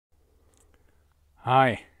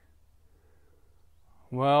Hi.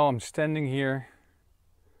 Well, I'm standing here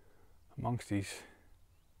amongst this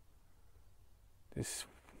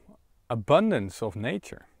abundance of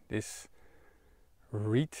nature, this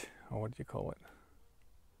reed, or what do you call it,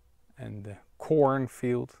 and the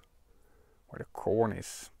cornfield, where the corn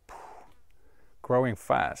is growing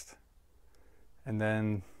fast, and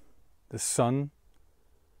then the sun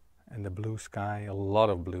and the blue sky, a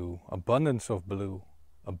lot of blue, abundance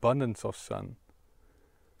of sun.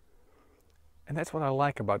 And that's what I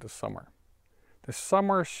like about the summer. The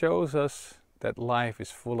summer shows us that life is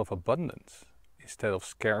full of abundance instead of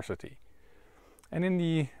scarcity. And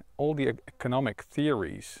in all the economic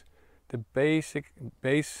theories,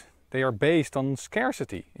 they are based on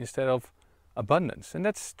scarcity instead of abundance. And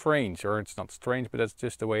that's strange, or it's not strange, but that's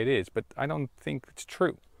just the way it is. But I don't think it's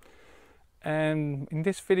true. And in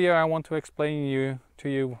this video I want to explain to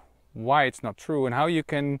you why it's not true and how you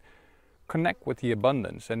can connect with the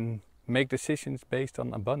abundance and make decisions based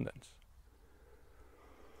on abundance.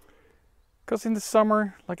 Because in the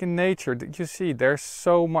summer, like in nature, you see there's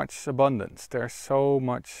so much abundance, there's so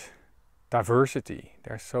much diversity,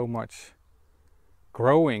 there's so much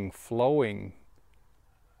growing, flowing,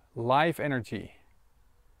 life energy.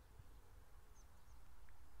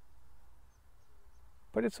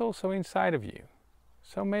 But it's also inside of you.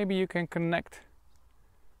 So maybe you can connect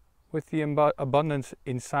with the abundance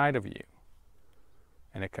inside of you.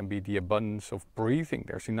 And it can be the abundance of breathing.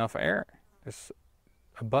 There's enough air. There's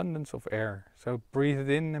abundance of air. So breathe it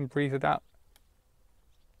in and breathe it out.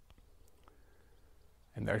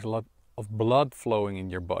 And there's a lot of blood flowing in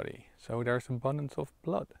your body. So there's abundance of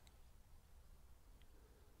blood.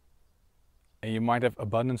 And you might have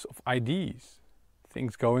abundance of ideas.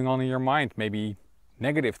 Things going on in your mind. Maybe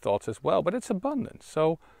negative thoughts as well. But it's abundance.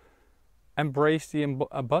 So embrace the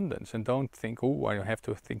abundance and don't think, oh, I have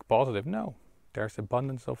to think positive. No. There's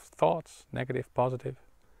abundance of thoughts, negative, positive.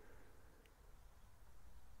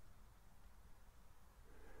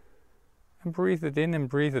 And breathe it in and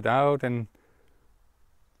breathe it out and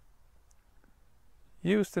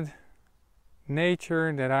use the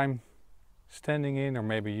nature that I'm standing in, or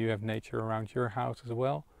maybe you have nature around your house as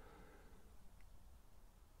well.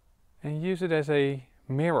 And use it as a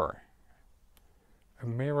mirror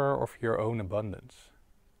of your own abundance.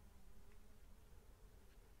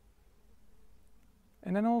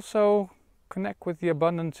 And then also connect with the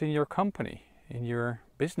abundance in your company, in your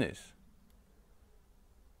business.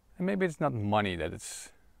 And maybe it's not money that it's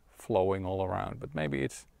flowing all around, but maybe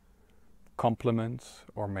it's compliments,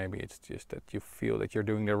 or maybe it's just that you feel that you're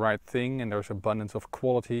doing the right thing and there's abundance of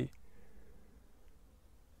quality.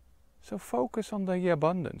 So focus on the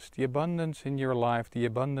abundance in your life, the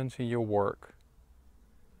abundance in your work.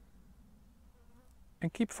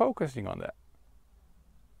 And keep focusing on that.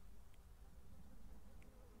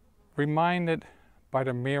 Reminded by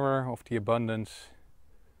the mirror of the abundance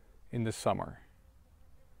in the summer.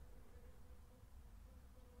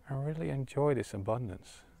 I really enjoy this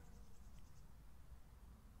abundance.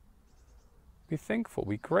 Be thankful,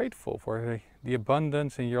 be grateful for the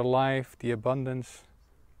abundance in your life, the abundance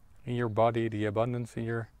in your body, the abundance in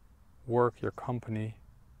your work, your company.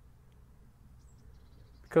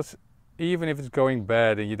 Because even if it's going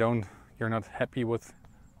bad and you're not happy with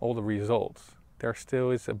all the results, there still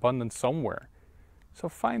is abundance somewhere. So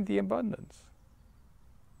find the abundance.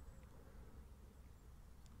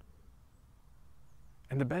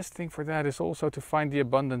 And the best thing for that is also to find the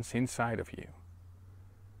abundance inside of you.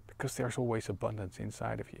 Because there's always abundance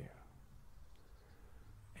inside of you.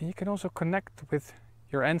 And you can also connect with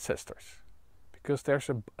your ancestors. Because there's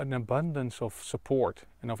an abundance of support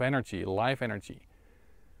and of energy, life energy.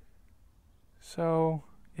 So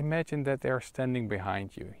imagine that they're standing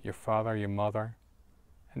behind you, your father, your mother,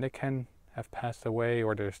 and they can have passed away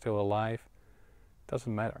or they're still alive.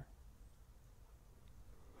 Doesn't matter.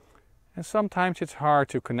 And sometimes it's hard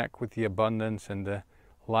to connect with the abundance and the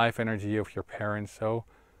life energy of your parents, so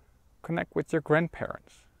connect with your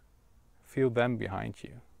grandparents. Feel them behind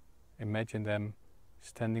you. Imagine them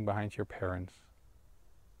standing behind your parents.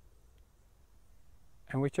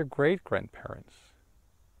 And with your great-grandparents.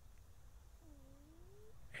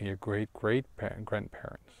 And your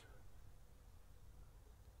great-great-grandparents.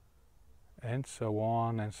 And so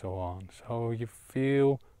on and so on. So you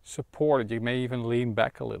feel supported. You may even lean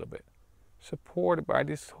back a little bit. Supported by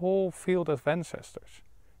this whole field of ancestors.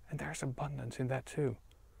 And there's abundance in that too.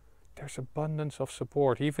 There's abundance of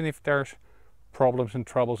support. Even if there's problems and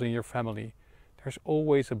troubles in your family, there's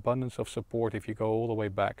always abundance of support if you go all the way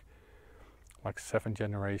back, like 7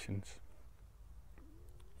 generations.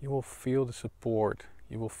 You will feel the support.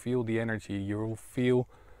 You will feel the energy. You will feel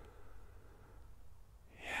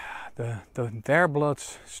their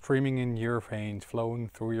blood's streaming in your veins, flowing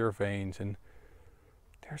through your veins, and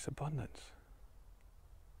there's abundance.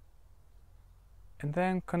 And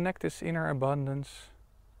then connect this inner abundance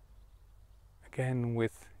again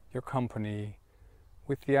with your company,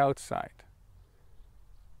 with the outside,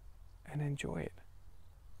 and enjoy it.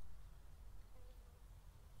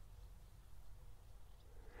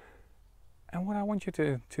 And what I want you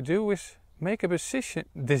to do is make a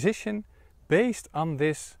decision based on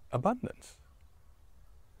this abundance.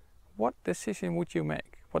 What decision would you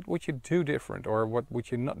make? What would you do different, or what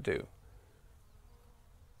would you not do?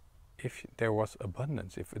 If there was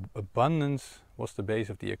abundance, if abundance was the base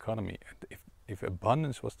of the economy, if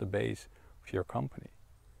abundance was the base of your company,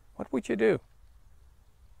 what would you do?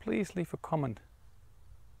 Please leave a comment.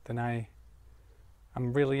 Then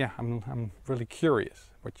I'm really curious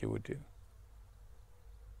what you would do.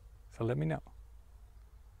 So let me know.